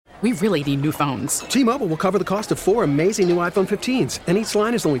We really need new phones. T-Mobile will cover the cost of 4 amazing new iPhone 15s, and each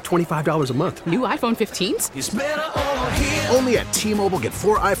line is only $25 a month. New iPhone 15s? It's better over here. Only at T-Mobile, get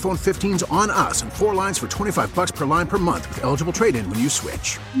 4 iPhone 15s on us and 4 lines for $25 per line per month with eligible trade-in when you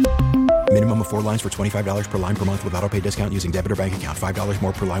switch. Minimum of 4 lines for $25 per line per month with autopay discount using debit or bank account. $5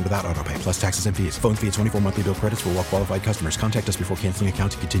 more per line without autopay, plus taxes and fees. Phone fee at 24 monthly bill credits for well-qualified customers. Contact us before canceling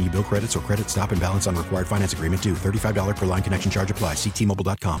account to continue bill credits or credit stop and balance on required finance agreement due. $35 per line connection charge applies. See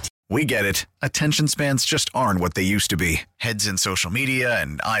T-Mobile.com. We get it. Attention spans just aren't what they used to be. Heads in social media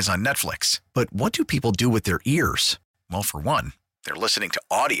and eyes on Netflix. But what do people do with their ears? Well, for one, they're listening to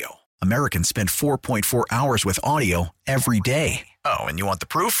audio. Americans spend 4.4 hours with audio every day. Oh, and you want the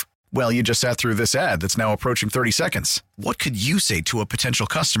proof? Well, you just sat through this ad that's now approaching 30 seconds. What could you say to a potential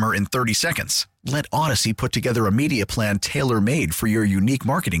customer in 30 seconds? Let Odyssey put together a media plan tailor-made for your unique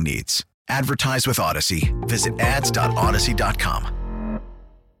marketing needs. Advertise with Odyssey. Visit ads.odyssey.com.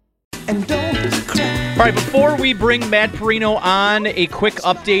 And don't cry. All right, before we bring Matt Parrino on, a quick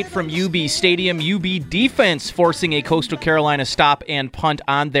update from UB Stadium. UB defense forcing a Coastal Carolina stop and punt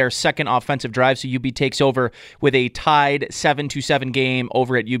on their second offensive drive. So UB takes over with a tied 7-7 game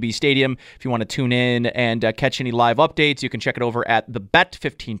over at UB Stadium. If you want to tune in and catch any live updates, you can check it over at the Bet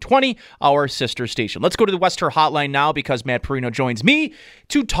 1520, our sister station. Let's go to the Wester Hotline now because Matt Parrino joins me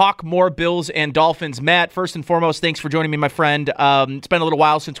to talk more Bills and Dolphins. Matt, first and foremost, thanks for joining me, my friend. It's been a little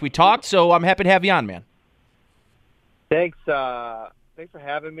while since we talked, so I'm happy to have you on, man. Thanks. Thanks for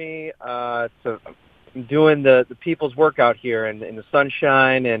having me. I'm doing the people's workout here in the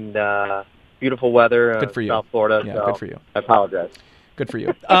sunshine and beautiful weather good for you. South Florida. Yeah, so good for you. I apologize. Good for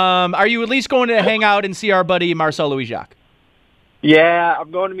you. Are you at least going to hang out and see our buddy Marcel Louis-Jacques? Yeah,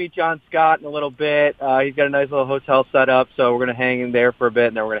 I'm going to meet John Scott in a little bit. He's got a nice little hotel set up, so we're going to hang in there for a bit,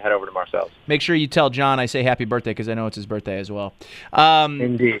 and then we're going to head over to Marcel's. Make sure you tell John I say happy birthday because I know it's his birthday as well.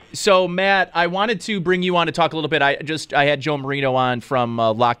 Indeed. So, Matt, I wanted to bring you on to talk a little bit. I had Joe Marino on from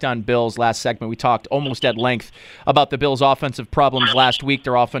Locked On Bills last segment. We talked almost at length about the Bills' offensive problems last week,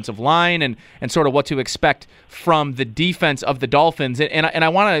 their offensive line, and sort of what to expect from the defense of the Dolphins. And I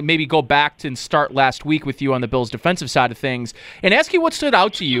want to maybe go back and start last week with you on the Bills' defensive side of things and ask you what stood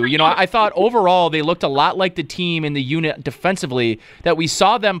out to you. You know, I thought overall they looked a lot like the team in the unit defensively that we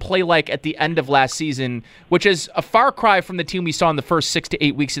saw them play like at the end of last season, which is a far cry from the team we saw in the first 6 to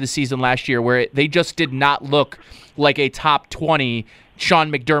 8 weeks of the season last year, where they just did not look like a top 20 Sean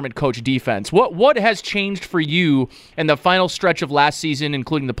McDermott coach defense. What has changed for you in the final stretch of last season,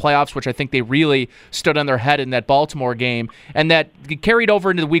 including the playoffs, which I think they really stood on their head in that Baltimore game, and that carried over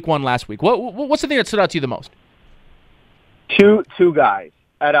into the week one last week? What's the thing that stood out to you the most? Two guys,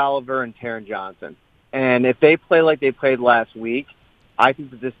 Ed Oliver and Taron Johnson. And if they play like they played last week, I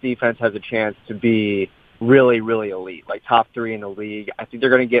think that this defense has a chance to be really, really elite, like top 3 in the league. I think they're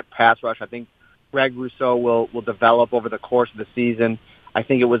going to get pass rush. I think Greg Rousseau will develop over the course of the season. I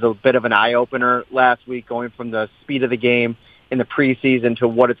think it was a bit of an eye-opener last week going from the speed of the game in the preseason to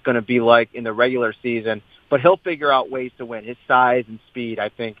what it's going to be like in the regular season. But he'll figure out ways to win. His size and speed, I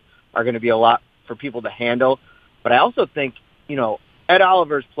think, are going to be a lot for people to handle. But I also think, Ed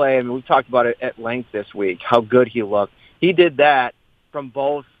Oliver's play, I mean, we've talked about it at length this week, how good he looked. He did that from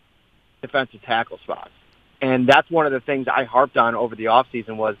both defensive tackle spots. And that's one of the things I harped on over the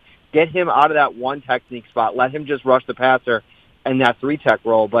offseason was get him out of that one technique spot, let him just rush the passer and that 3-tech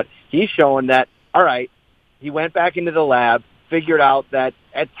role. But he's showing that, all right, he went back into the lab, figured out that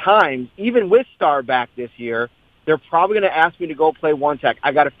at times, even with Starr back this year, they're probably going to ask me to go play 1-tech.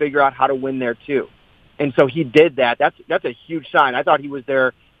 I got to figure out how to win there too. And so he did that. That's a huge sign. I thought he was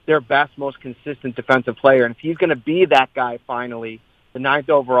their best, most consistent defensive player. And if he's going to be that guy finally, the 9th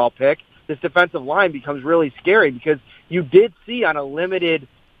overall pick, this defensive line becomes really scary because you did see on a limited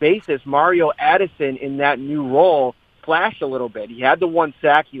basis Mario Addison in that new role flash a little bit. He had the 1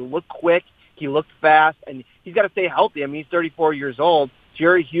 sack. He looked quick. He looked fast. And he's got to stay healthy. I mean, he's 34 years old.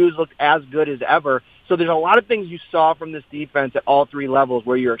 Jerry Hughes looked as good as ever. So there's a lot of things you saw from this defense at all 3 levels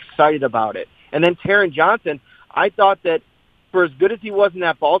where you're excited about it. And then Taron Johnson, I thought that for as good as he was in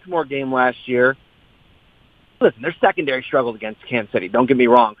that Baltimore game last year, listen, their secondary struggled against Kansas City, don't get me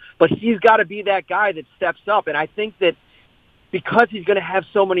wrong, but he's got to be that guy that steps up. And I think that because he's going to have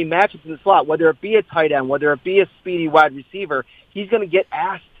so many matchups in the slot, whether it be a tight end, whether it be a speedy wide receiver, he's going to get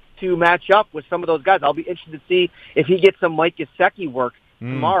asked to match up with some of those guys. I'll be interested to see if he gets some Mike Gesicki work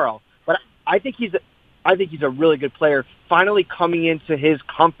tomorrow. But I think he's a really good player, finally coming into his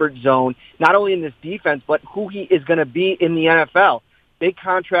comfort zone, not only in this defense, but who he is going to be in the NFL. Big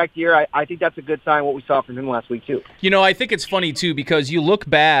contract year. I think that's a good sign, what we saw from him last week, too. I think it's funny, too, because you look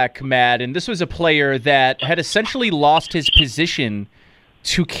back, Matt, and this was a player that had essentially lost his position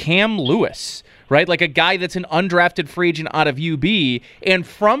to Cam Lewis, right? Like a guy that's an undrafted free agent out of UB. And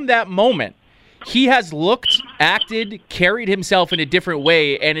from that moment, he has looked, acted, carried himself in a different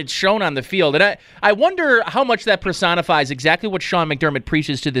way, and it's shown on the field. And I wonder how much that personifies exactly what Sean McDermott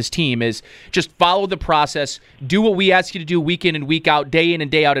preaches to this team is just follow the process, do what we ask you to do week in and week out, day in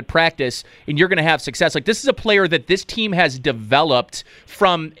and day out at practice, and you're going to have success. Like, this is a player that this team has developed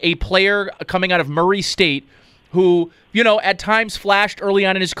from a player coming out of Murray State who, at times flashed early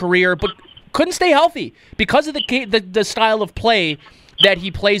on in his career, but couldn't stay healthy because of the style of play that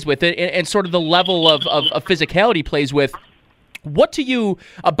he plays with and sort of the level of physicality he plays with. What to you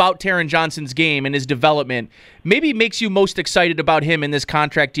about Taron Johnson's game and his development maybe makes you most excited about him in this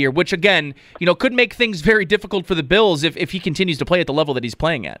contract year, which, again, could make things very difficult for the Bills if he continues to play at the level that he's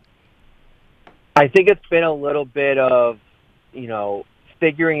playing at? I think it's been a little bit of,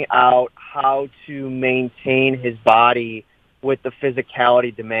 figuring out how to maintain his body with the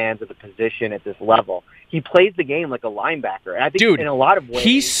physicality demands of the position at this level. He plays the game like a linebacker. And I think in a lot of ways,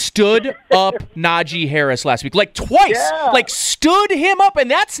 he stood up Najee Harris last week, like twice, stood him up.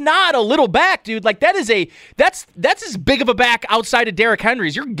 And that's not a little back, dude. Like that's as big of a back outside of Derrick Henry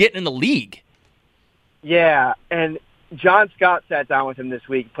as you're getting in the league. Yeah. And John Scott sat down with him this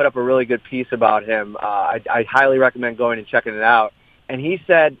week, put up a really good piece about him. I highly recommend going and checking it out. And he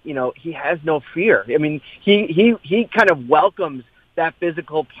said, he has no fear. I mean, he kind of welcomes that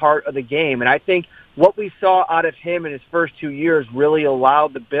physical part of the game. And I think what we saw out of him in his first 2 years really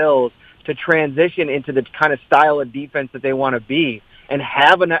allowed the Bills to transition into the kind of style of defense that they want to be and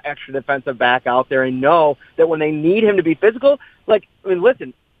have an extra defensive back out there and know that when they need him to be physical,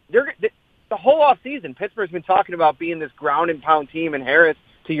 listen, the whole offseason, Pittsburgh's been talking about being this ground and pound team, and Harris,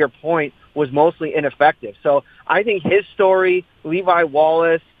 to your point, was mostly ineffective. So I think his story, Levi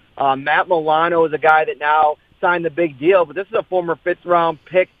Wallace, Matt Milano is a guy that now signed the big deal, but this is a former fifth-round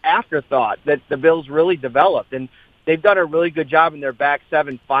pick afterthought that the Bills really developed. And they've done a really good job in their back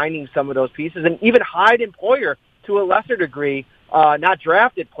seven finding some of those pieces. And even Hyde and Poyer, to a lesser degree, not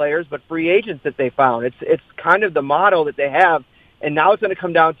drafted players, but free agents that they found. It's kind of the model that they have. And now it's going to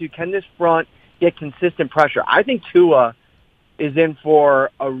come down to, can this front get consistent pressure? I think Tua is in for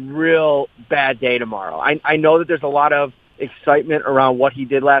a real bad day tomorrow. I know that there's a lot of excitement around what he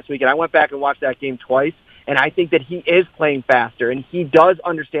did last week, and I went back and watched that game twice, and I think that he is playing faster, and he does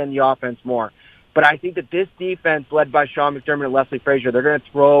understand the offense more. But I think that this defense, led by Sean McDermott and Leslie Frazier, they're going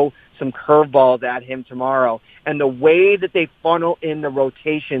to throw some curveballs at him tomorrow. And the way that they funnel in the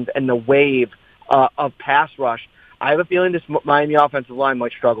rotations and the wave of pass rush, I have a feeling this Miami offensive line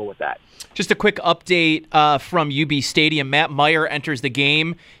might struggle with that. Just a quick update from UB Stadium. Matt Meyer enters the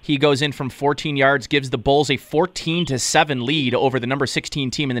game. He goes in from 14 yards, gives the Bulls a 14-7 lead over the number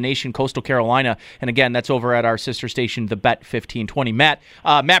 16 team in the nation, Coastal Carolina. And again, that's over at our sister station, The Bet 1520. Matt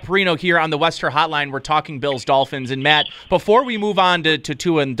Perino here on the Wester Hotline. We're talking Bills Dolphins. And Matt, before we move on to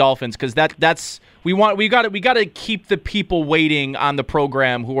Tua and Dolphins, because that's we got to keep the people waiting on the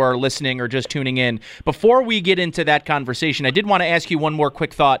program who are listening or just tuning in. Before we get into that conversation, I did want to ask you one more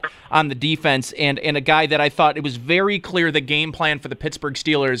quick thought on the defense and a guy that I thought it was very clear the game plan for the Pittsburgh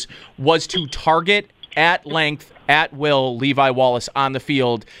Steelers was to target at length, at will, Levi Wallace on the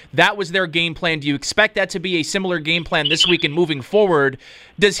field. That was their game plan. Do you expect that to be a similar game plan this week and moving forward?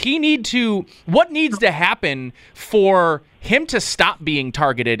 What needs to happen for him to stop being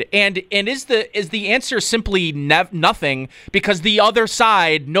targeted? And is the answer simply nothing because the other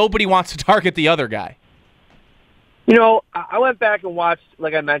side, nobody wants to target the other guy? I went back and watched,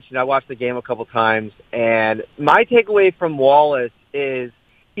 like I mentioned, I watched the game a couple times, and my takeaway from Wallace is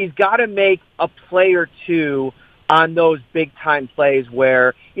he's got to make a play or two on those big-time plays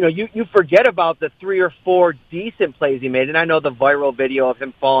where, you forget about the 3 or 4 decent plays he made. And I know the viral video of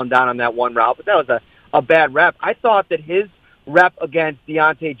him falling down on that one route, but that was a bad rep. I thought that his rep against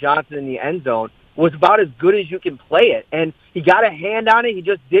Deontay Johnson in the end zone was about as good as you can play it. And he got a hand on it. He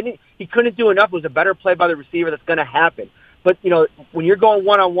just didn't. He couldn't do enough. It was a better play by the receiver that's going to happen. But, when you're going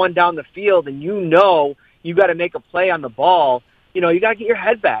one-on-one down the field and you got to make a play on the ball, you got to get your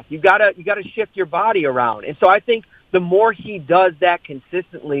head back. You got to shift your body around. And so I think the more he does that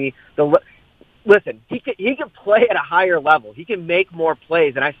consistently, listen, he can play at a higher level. He can make more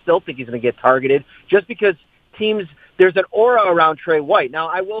plays, and I still think he's going to get targeted just because there's an aura around Trey White. Now,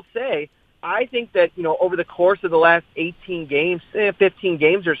 I will say, I think that, over the course of the last 18 games, 15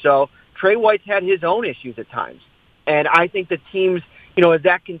 games or so, Trey White's had his own issues at times. And I think the teams, as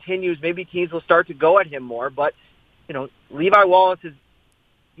that continues, maybe teams will start to go at him more. But, Levi Wallace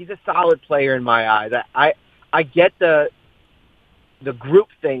he's a solid player in my eyes. I get the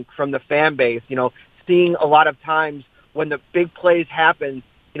groupthink from the fan base, seeing a lot of times when the big plays happen,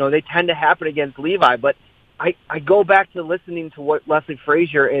 they tend to happen against Levi. But I go back to listening to what Leslie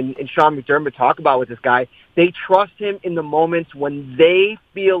Frazier and Sean McDermott talk about with this guy. They trust him in the moments when they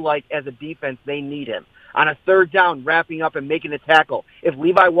feel like, as a defense, they need him. On a third down, wrapping up and making a tackle. If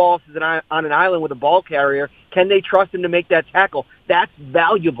Levi Wallace is on an island with a ball carrier, can they trust him to make that tackle? That's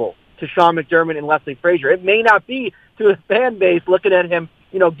valuable to Sean McDermott and Leslie Frazier. It may not be to the fan base looking at him,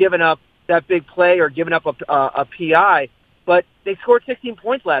 giving up that big play or giving up a PI, but they scored 16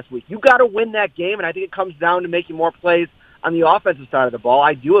 points last week. You got to win that game, and I think it comes down to making more plays on the offensive side of the ball.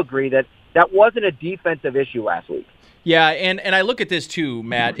 I do agree that wasn't a defensive issue last week. Yeah, and I look at this too,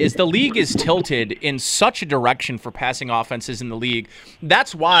 Matt, is the league is tilted in such a direction for passing offenses in the league.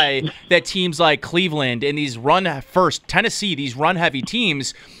 That's why that teams like Cleveland and these run-first, Tennessee, these run-heavy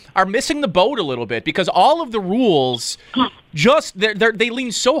teams are missing the boat a little bit because all of the rules they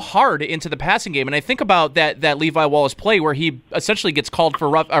lean so hard into the passing game. And I think about that Levi Wallace play where he essentially gets called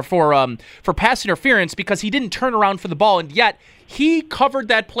for pass interference because he didn't turn around for the ball, and yet he covered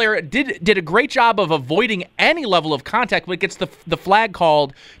that player, did a great job of avoiding any level of contact, but gets the flag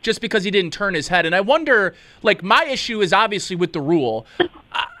called just because he didn't turn his head. And I wonder, my issue is obviously with the rule.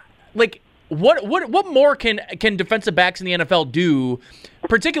 What more can defensive backs in the NFL do?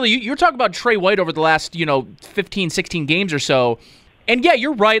 Particularly, you're talking about Trey White over the last 15, 16 games or so. And yeah,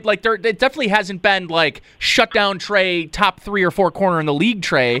 you're right. It definitely hasn't been shut down Trey, top 3 or 4 corner in the league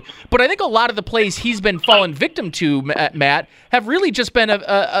Trey. But I think a lot of the plays he's been fallen victim to, Matt, have really just been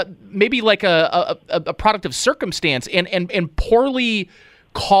maybe a product of circumstance and poorly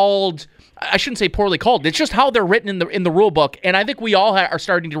called. I shouldn't say poorly called. It's just how they're written in the rule book. And I think we all are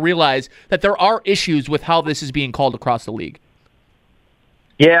starting to realize that there are issues with how this is being called across the league.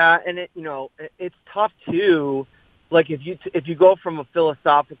 Yeah, and it's tough too. If you go from a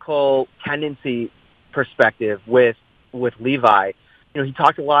philosophical tendency perspective with Levi, he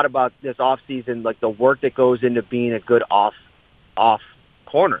talked a lot about this offseason, the work that goes into being a good off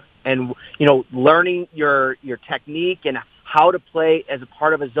corner, and learning your technique and how to play as a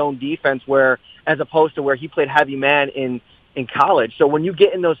part of a zone defense, where as opposed to where he played heavy man in college. So when you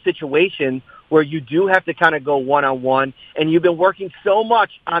get in those situations where you do have to kind of go one-on-one, and you've been working so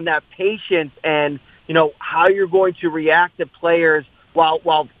much on that patience and how you're going to react to players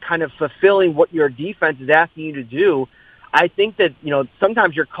while kind of fulfilling what your defense is asking you to do, I think that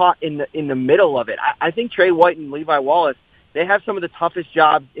sometimes you're caught in the middle of it. I think Trey White and Levi Wallace, they have some of the toughest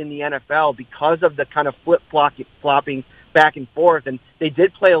jobs in the NFL because of the kind of flip-flopping back and forth, and they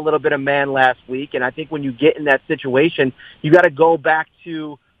did play a little bit of man last week. And I think when you get in that situation, you got to go back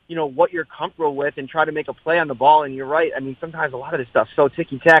to what you're comfortable with and try to make a play on the ball. And you're right. I mean, sometimes a lot of this stuff's so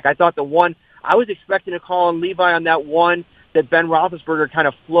ticky-tack. I thought the one I was expecting to call on Levi on that one that Ben Roethlisberger kind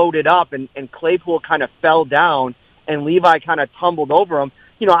of floated up and Claypool kind of fell down and Levi kind of tumbled over him.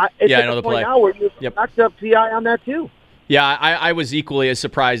 It's at the point now where you expect a PI on that too. Yeah, I was equally as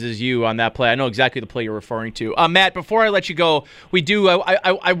surprised as you on that play. I know exactly the play you're referring to. Matt, before I let you go,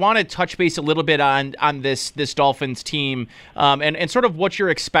 I want to touch base a little bit on this Dolphins team and sort of what you're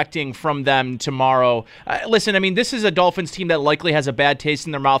expecting from them tomorrow. Listen, I mean, this is a Dolphins team that likely has a bad taste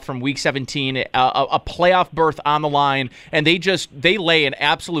in their mouth from Week 17, a playoff berth on the line, and they lay an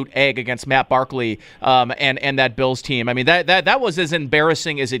absolute egg against Matt Barkley and that Bills team. I mean, that was as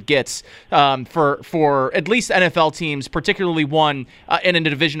embarrassing as it gets for at least NFL teams, particularly one in a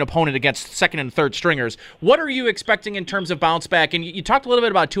division opponent against second and third stringers. What are you expecting in terms of bounce back? And you talked a little bit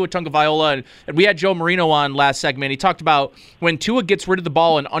about Tua Tagovailoa, and we had Joe Marino on last segment. He talked about when Tua gets rid of the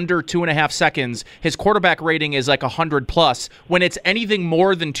ball in under 2.5 seconds, his quarterback rating is like 100+. When it's anything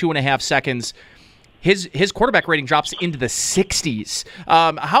more than 2.5 seconds, his quarterback rating drops into the 60s.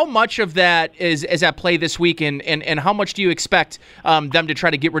 How much of that is at play this week, and how much do you expect them to try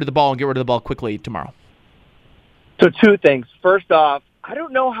to get rid of the ball and get rid of the ball quickly tomorrow? So 2 things. First off, I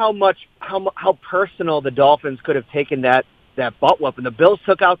don't know how personal the Dolphins could have taken that butt whooping. The Bills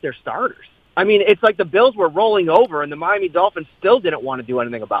took out their starters. I mean, it's like the Bills were rolling over, and the Miami Dolphins still didn't want to do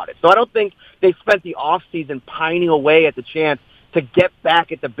anything about it. So I don't think they spent the offseason pining away at the chance to get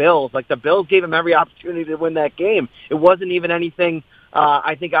back at the Bills. The Bills gave them every opportunity to win that game. It wasn't even anything,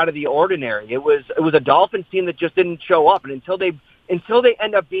 I think, out of the ordinary. It was a Dolphins team that just didn't show up, and until they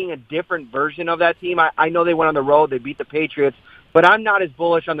end up being a different version of that team, I know they went on the road, they beat the Patriots, but I'm not as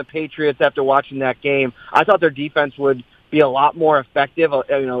bullish on the Patriots after watching that game. I thought their defense would be a lot more effective.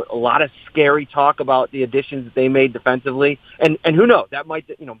 A lot of scary talk about the additions that they made defensively, and who knows, that might,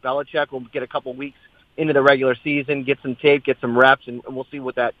 Belichick will get a couple weeks into the regular season, get some tape, get some reps, and we'll see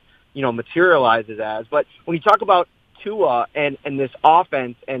what that materializes as. But when you talk about Tua and this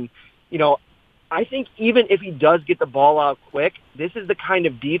offense, and I think even if he does get the ball out quick, this is the kind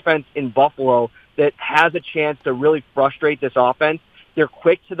of defense in Buffalo that has a chance to really frustrate this offense. They're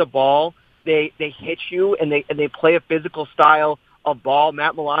quick to the ball. They hit you, and they play a physical style of ball.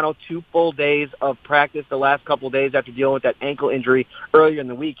 Matt Milano, 2 full days of practice the last couple of days after dealing with that ankle injury earlier in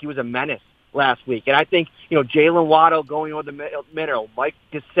the week. He was a menace last week. And I think, Jalen Waddle going over the middle, Mike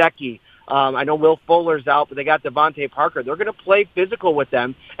Gesicki. I know Will Fuller's out, but they got Devontae Parker. They're going to play physical with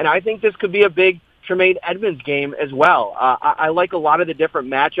them, and I think this could be a big Tremaine Edmonds game as well. I like a lot of the different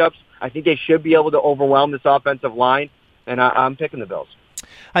matchups. I think they should be able to overwhelm this offensive line, and I'm picking the Bills.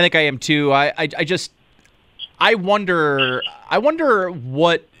 I think I am too. I wonder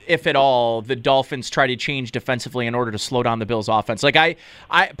what, if at all, the Dolphins try to change defensively in order to slow down the Bills' offense. Like I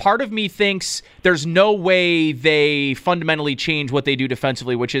part of me thinks there's no way they fundamentally change what they do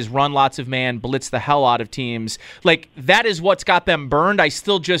defensively, which is run lots of man, blitz the hell out of teams. Like that is what's got them burned. I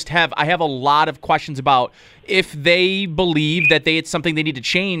have a lot of questions about if they believe that it's something they need to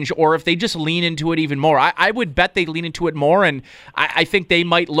change, or if they just lean into it even more. I would bet they lean into it more, and I think they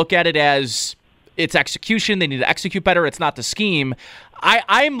might look at it as it's execution. They need to execute better. It's not the scheme.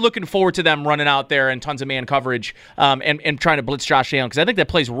 I'm looking forward to them running out there and tons of man coverage and trying to blitz Josh Allen, because I think that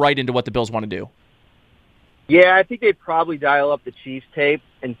plays right into what the Bills want to do. Yeah, I think they'd probably dial up the Chiefs tape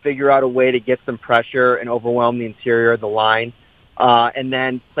and figure out a way to get some pressure and overwhelm the interior of the line, and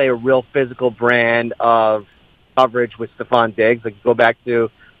then play a real physical brand of coverage with Stephon Diggs. Like go back to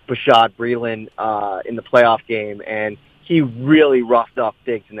Bashaud Breeland in the playoff game, and he really roughed up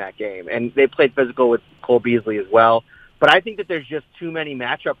Diggs in that game. And they played physical with Cole Beasley as well. But I think that there's just too many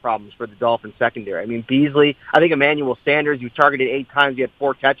matchup problems for the Dolphins secondary. I mean, Beasley, I think Emmanuel Sanders, he was targeted 8 times. He had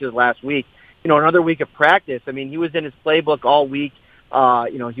 4 catches last week. Another week of practice. I mean, he was in his playbook all week. He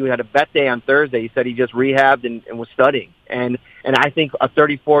had a vet day on Thursday. He said he just rehabbed and was studying. And I think a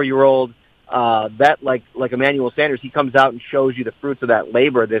 34-year-old vet like Emmanuel Sanders, he comes out and shows you the fruits of that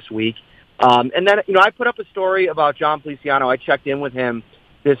labor this week. And then, I put up a story about John Feliciano. I checked in with him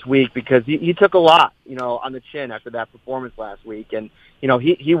this week because he took a lot, on the chin after that performance last week. And,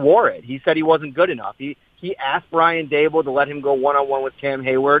 he wore it. He said he wasn't good enough. He asked Brian Daboll to let him go one-on-one with Cam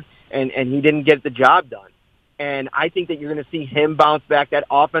Hayward, and he didn't get the job done. And I think that you're going to see him bounce back. That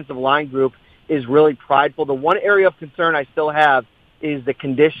offensive line group is really prideful. The one area of concern I still have is the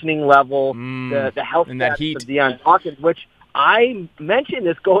conditioning level, the health status of Deion Dawkins, which I mentioned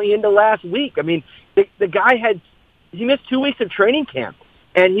this going into last week. I mean, the guy he missed 2 weeks of training camp,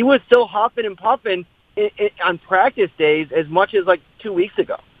 and he was still huffing and puffing on practice days as much as like 2 weeks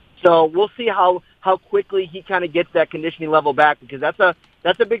ago. So we'll see how quickly he kind of gets that conditioning level back, because that's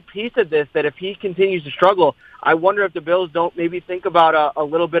a big piece of this, that if he continues to struggle, I wonder if the Bills don't maybe think about a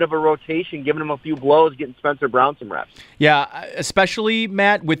little bit of a rotation, giving him a few blows, getting Spencer Brown some reps. Yeah, especially,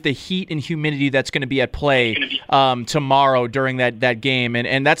 Matt, with the heat and humidity that's going to be at play tomorrow during that game.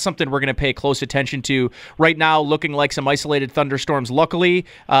 And that's something we're going to pay close attention to. Right now, looking like some isolated thunderstorms. Luckily,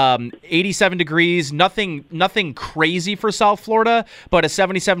 87 degrees, nothing crazy for South Florida, but a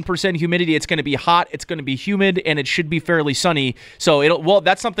 77% humidity. It's going to be hot, it's going to be humid, and it should be fairly sunny. So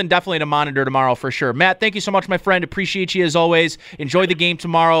that's something definitely to monitor tomorrow for sure. Matt, thank you so much, my friend. Appreciate you as always. Enjoy the game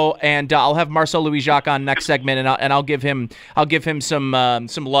tomorrow, and I'll have Marcel Louis-Jacques on next segment, and I'll give him some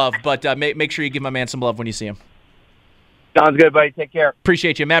love. But make sure you give my man some love when you see him. Sounds good, buddy. Take care.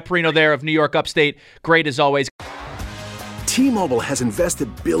 Appreciate you, Matt Perino there of New York Upstate. Great as always. T-Mobile has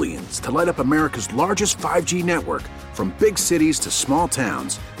invested billions to light up America's largest 5G network, from big cities to small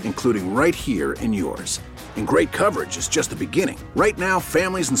towns, including right here in yours. And great coverage is just the beginning. Right now,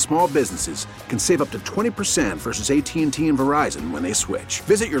 families and small businesses can save up to 20% versus AT&T and Verizon when they switch.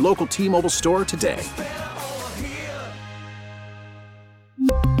 Visit your local T-Mobile store today.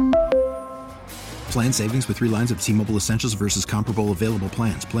 Plan savings with 3 lines of T-Mobile Essentials versus comparable available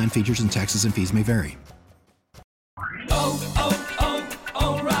plans. Plan features and taxes and fees may vary.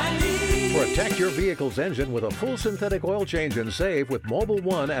 Protect your vehicle's engine with a full synthetic oil change and save with Mobil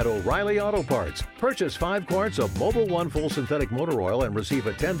 1 at O'Reilly Auto Parts. Purchase 5 quarts of Mobil 1 full synthetic motor oil and receive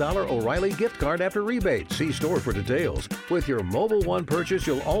a $10 O'Reilly gift card after rebate. See store for details. With your Mobil 1 purchase,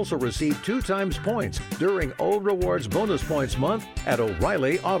 you'll also receive 2 times points during O Rewards Bonus Points Month at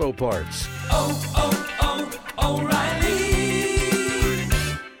O'Reilly Auto Parts. O'Reilly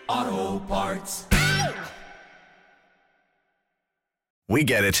Auto Parts. We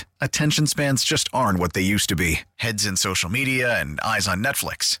get it. Attention spans just aren't what they used to be. Heads in social media and eyes on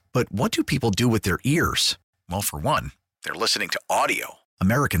Netflix. But what do people do with their ears? Well, for one, they're listening to audio.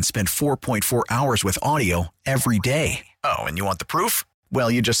 Americans spend 4.4 hours with audio every day. Oh, and you want the proof? Well,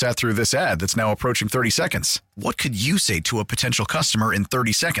 you just sat through this ad that's now approaching 30 seconds. What could you say to a potential customer in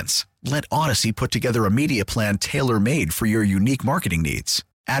 30 seconds? Let Odyssey put together a media plan tailor-made for your unique marketing needs.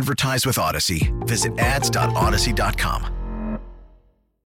 Advertise with Odyssey. Visit ads.odyssey.com.